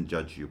shouldn't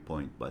judge your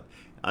point, but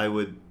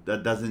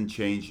that doesn't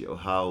change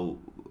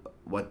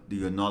what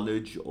your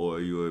knowledge or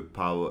your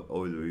power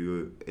or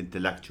your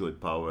intellectual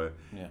power,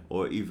 Yeah.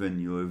 or even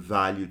your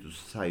value to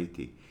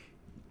society.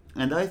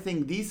 And I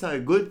think these are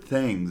good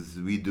things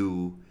we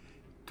do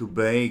to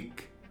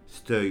break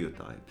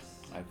stereotypes.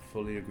 I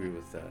fully agree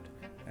with that.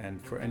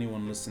 And for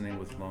anyone listening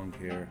with long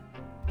hair,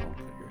 don't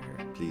cut your hair.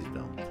 Please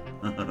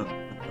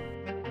don't.